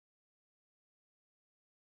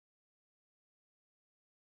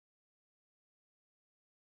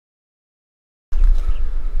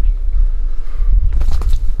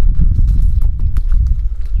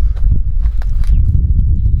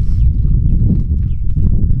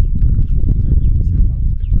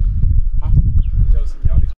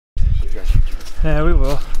Yeah, we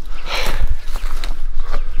will.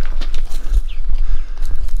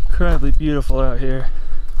 Incredibly beautiful out here.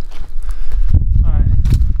 Alright.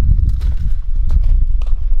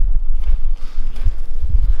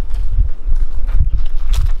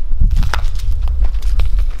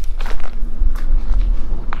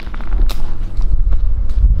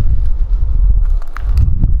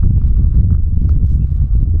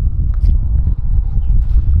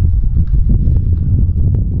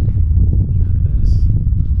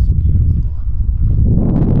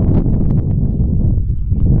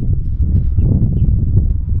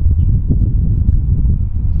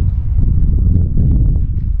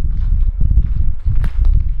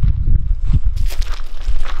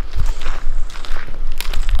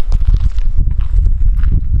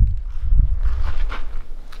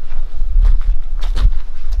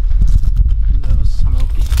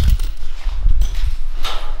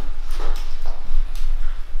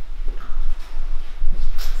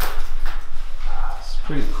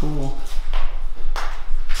 Pretty cool.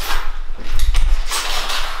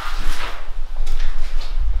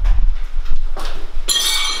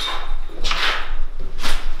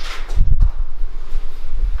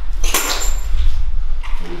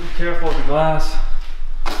 Be careful with the glass.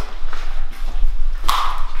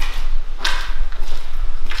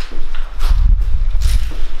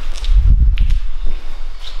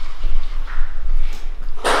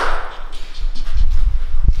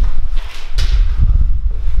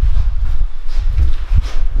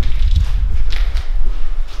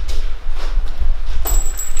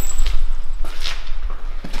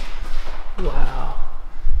 Wow,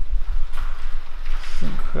 it's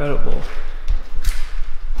incredible.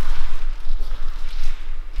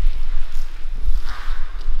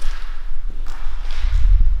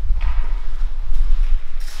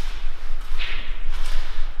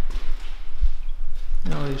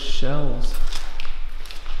 Look at all these shells.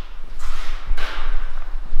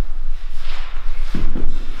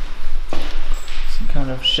 Some kind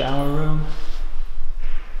of shower room.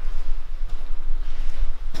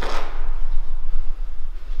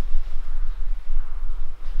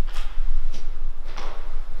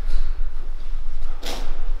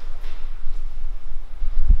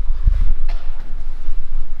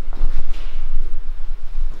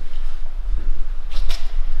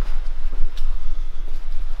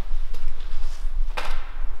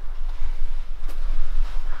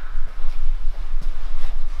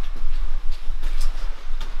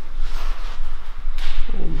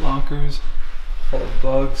 Lockers, full of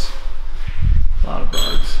bugs, a lot of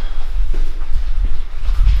bugs.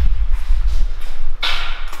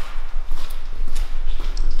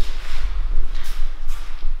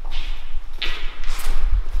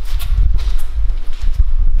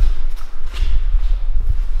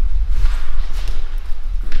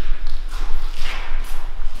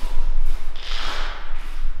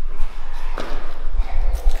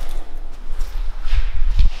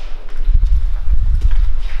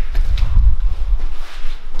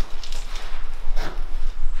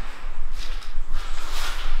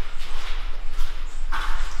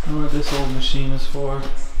 I wonder what this old machine is for.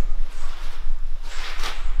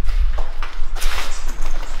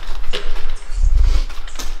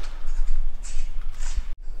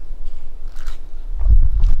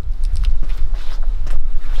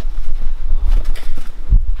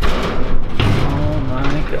 Oh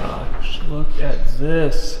my gosh, look at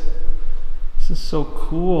this. This is so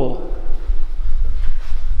cool.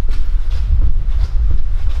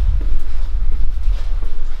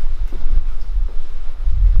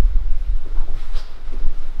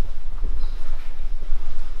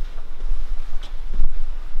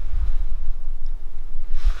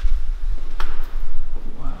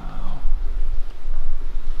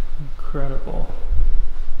 Incredible.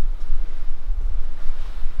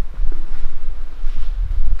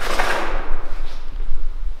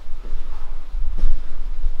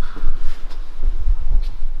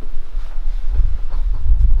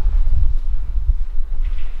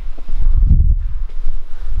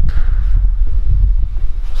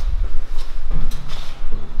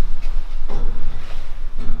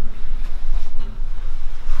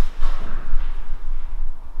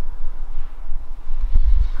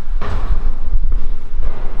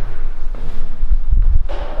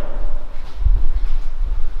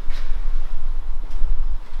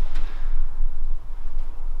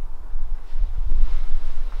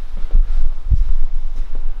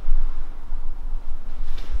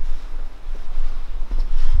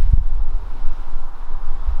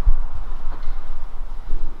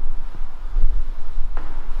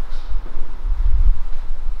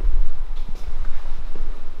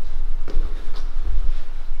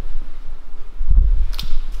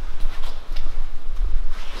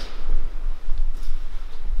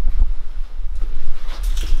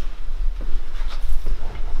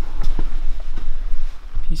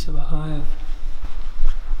 piece of a hive.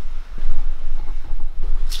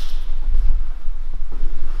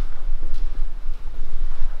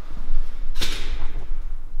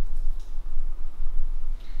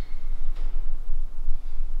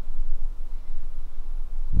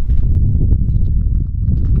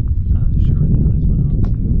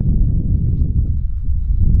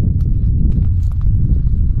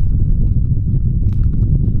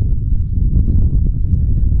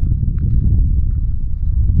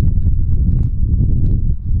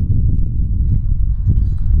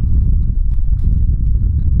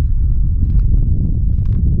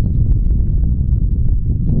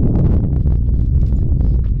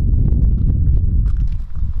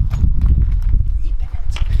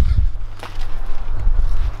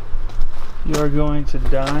 You are going to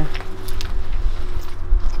die.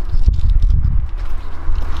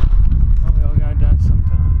 Oh, we all gotta die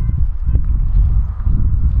sometime.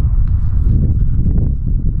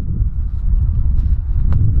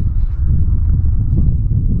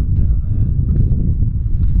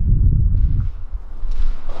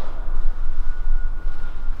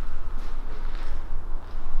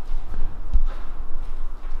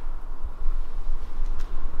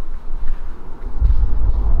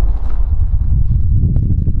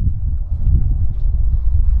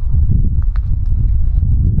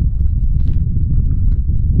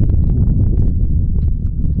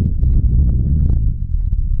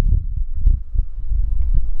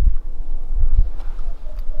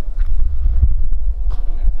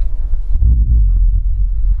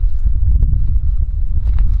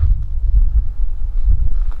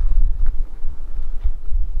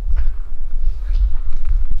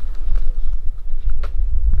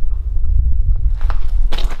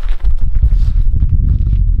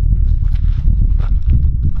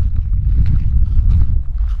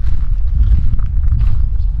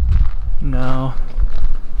 No,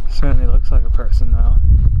 certainly looks like a person though.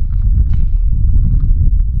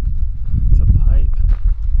 It's a pipe.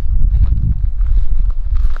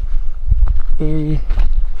 Very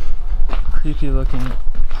creepy looking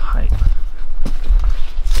pipe.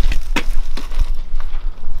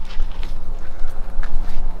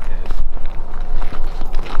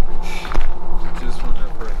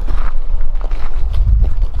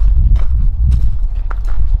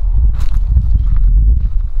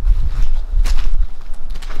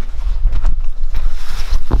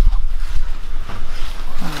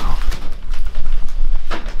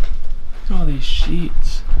 All these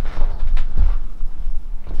sheets.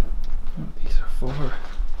 What these are for.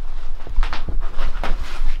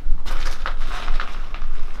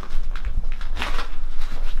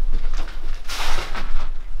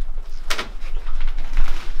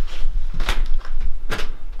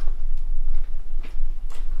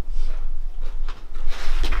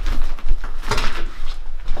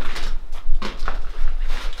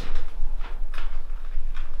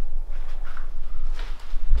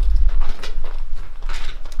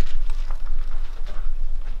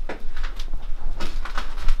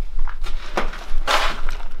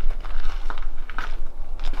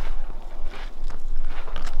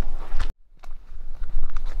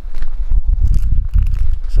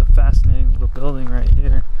 Fascinating little building right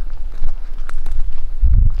here.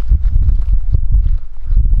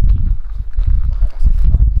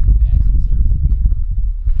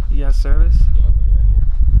 You got service?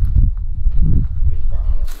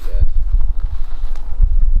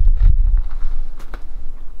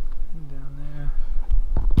 Down there.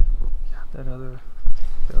 Got that other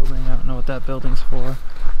building. I don't know what that building's for.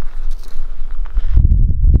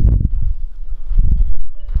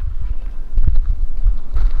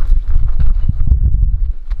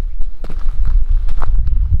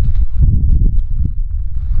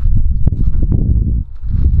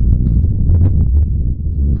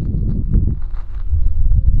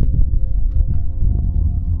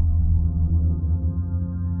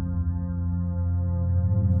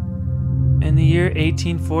 In the year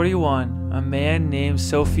 1841, a man named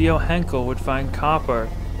Sophio Henkel would find copper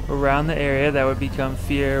around the area that would become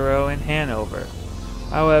Fierro in Hanover.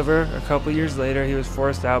 However, a couple years later he was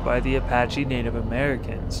forced out by the Apache Native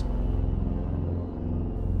Americans.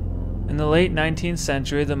 In the late 19th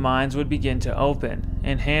century, the mines would begin to open,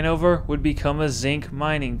 and Hanover would become a zinc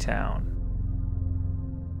mining town.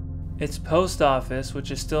 Its post office,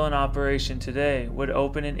 which is still in operation today, would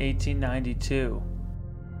open in 1892.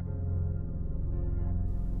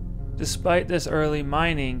 Despite this early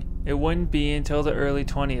mining, it wouldn't be until the early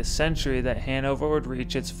 20th century that Hanover would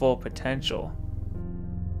reach its full potential.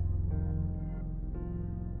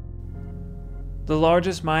 The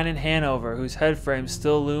largest mine in Hanover, whose headframe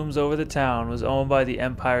still looms over the town, was owned by the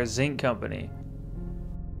Empire Zinc Company.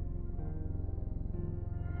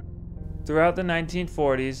 Throughout the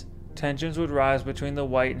 1940s, tensions would rise between the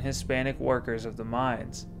white and Hispanic workers of the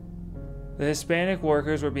mines. The Hispanic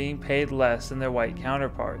workers were being paid less than their white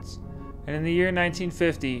counterparts, and in the year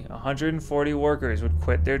 1950, 140 workers would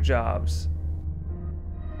quit their jobs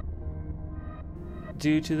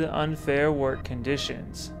due to the unfair work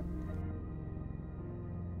conditions.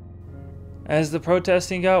 As the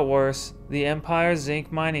protesting got worse, the Empire Zinc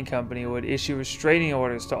Mining Company would issue restraining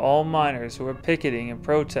orders to all miners who were picketing and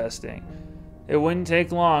protesting. It wouldn't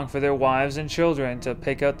take long for their wives and children to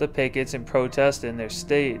pick up the pickets and protest in their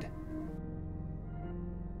state.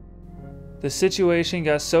 The situation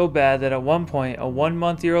got so bad that at one point a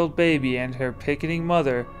 1-month-old baby and her picketing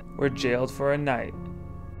mother were jailed for a night.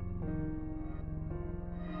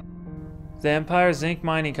 The Empire Zinc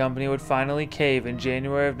Mining Company would finally cave in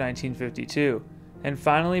January of 1952 and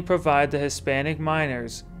finally provide the Hispanic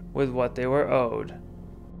miners with what they were owed.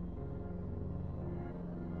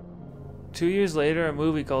 2 years later, a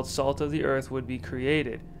movie called Salt of the Earth would be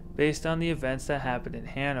created, based on the events that happened in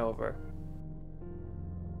Hanover.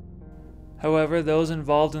 However, those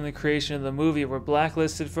involved in the creation of the movie were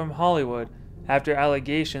blacklisted from Hollywood after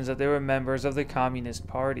allegations that they were members of the Communist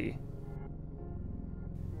Party.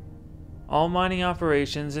 All mining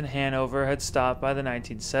operations in Hanover had stopped by the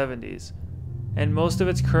 1970s, and most of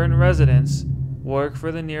its current residents work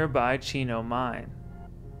for the nearby Chino mine.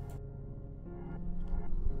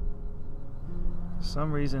 For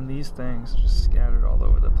some reason, these things are just scattered all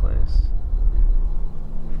over the place.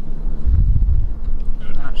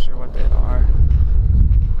 I'm not sure what they are,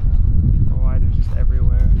 or why they're just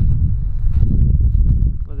everywhere,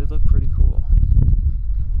 but they look pretty cool.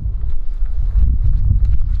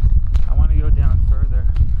 I want to go down further,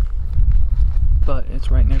 but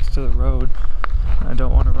it's right next to the road. I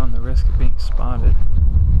don't want to run the risk of being spotted.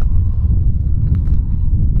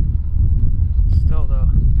 Still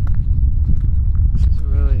though, this is a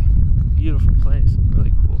really beautiful place, a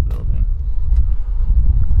really cool building.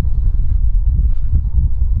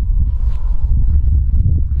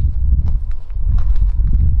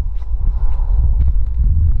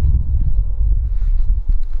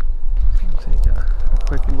 Take a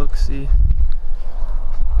quick look-see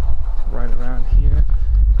right around here.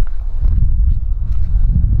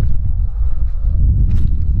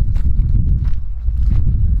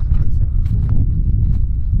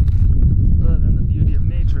 Other than the beauty of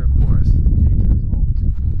nature, of course. Nature is always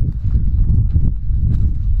cool.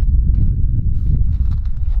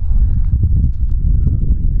 I don't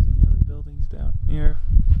think there's any other buildings down here.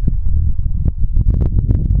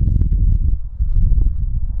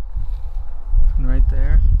 Right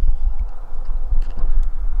there,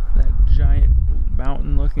 that giant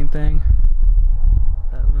mountain looking thing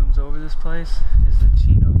that looms over this place is the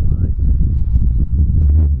Chino mine.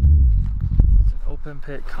 It's an open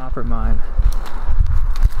pit copper mine.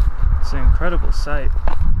 It's an incredible sight.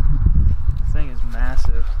 The thing is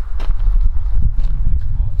massive.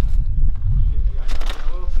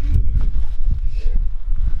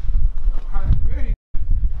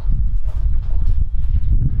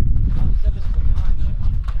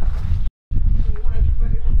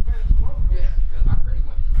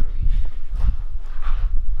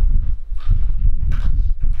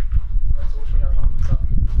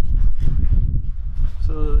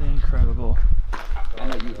 Absolutely incredible. I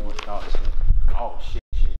know you want to start this. Oh shit.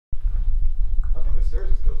 I think the stairs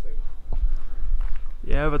are still stable.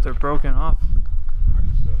 Yeah, but they're broken off. I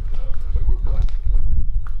can still get up. We're blessed.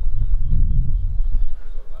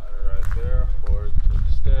 There's a ladder right there for the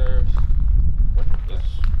stairs. This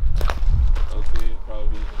okay,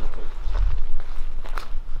 probably gonna put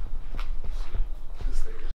the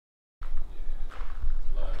stairs.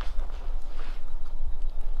 Yeah. Last.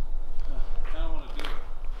 I don't want to do it.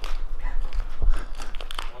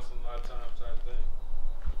 Once in a lifetime type thing.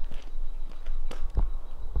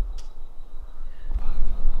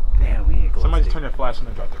 Damn, we ain't Somebody just turn their flash on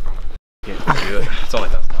and drop their phone. Yeah, do it. It's only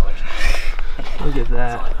 $1,000. Look at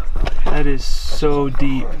that. That is so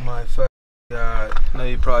deep. My fucking God. No,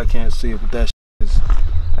 you probably can't see it, but that shit is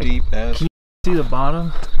deep as. Can you see the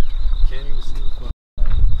bottom? Can't even see the fuck.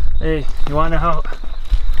 Hey, you want to know how?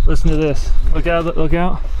 Listen to this. Look out, look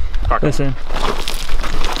out. Listen.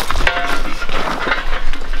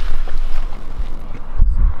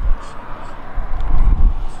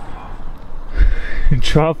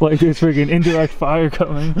 Drop like there's freaking indirect fire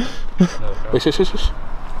coming. Wait, shush.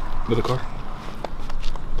 Another car.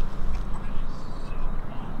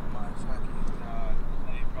 My fucking God.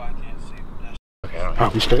 No, you probably can't see it, but that Okay, I don't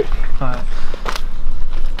Alright, we straight. Alright.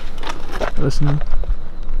 Listening.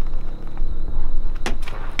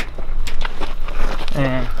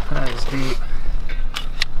 Man, that is deep.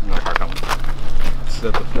 No car coming.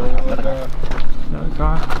 Set the phone. Another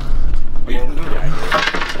car.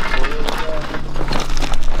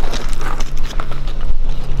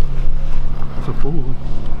 It's a fool.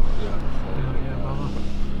 Yeah,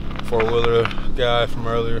 Four-wheeler guy from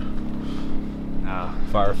earlier. No.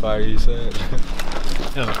 Firefighter, you said?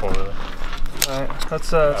 It was a 4-wheeler. Alright, let's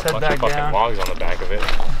head back down. Logs on the back of it.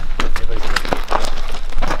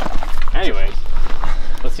 Anyways,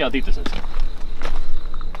 let's see how deep this is.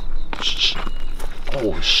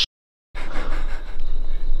 Oh shit.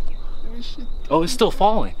 Oh, it's still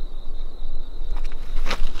falling.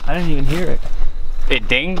 I didn't even hear it. It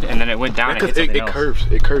dinged and then it went down and hit something else. Curves.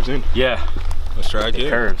 It curves in. Yeah, Let's try it again.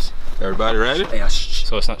 curves. Everybody ready? Yeah,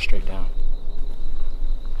 so it's not straight down.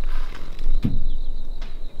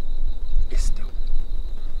 It's still.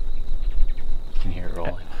 You can hear it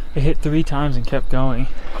rolling. It hit 3 times and kept going.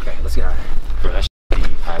 Okay, let's get out of here. Bro, that's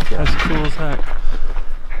That's cool as heck.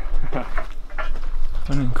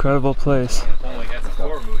 An incredible place. only has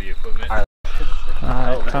horror movie equipment.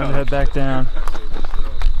 Alright, time to head back down.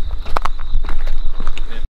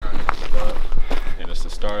 And it's the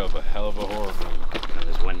start of a hell of a horror movie. And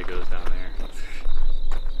there's Wendigos down there.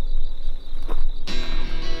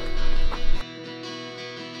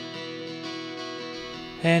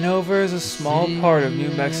 Hanover is a small part of New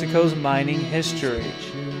Mexico's mining history,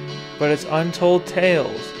 but its untold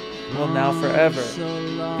tales will now forever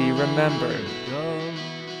be remembered.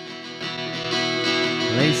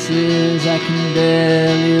 Places I can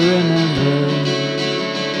barely remember,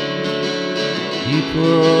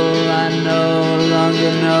 people I no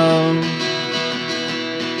longer know.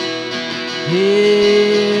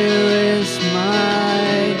 Here is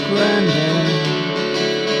my granddad,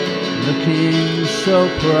 looking so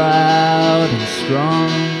proud and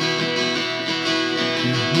strong.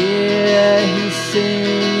 And here he's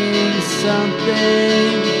singing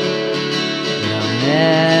something, and I'll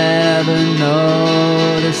never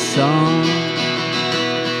know the song.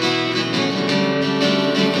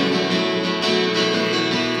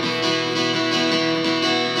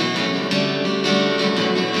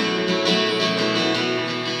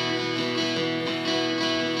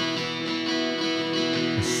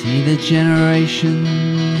 I see the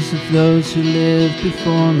generations of those who lived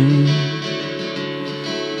before me.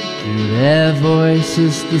 Through their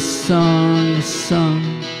voices the song is sung.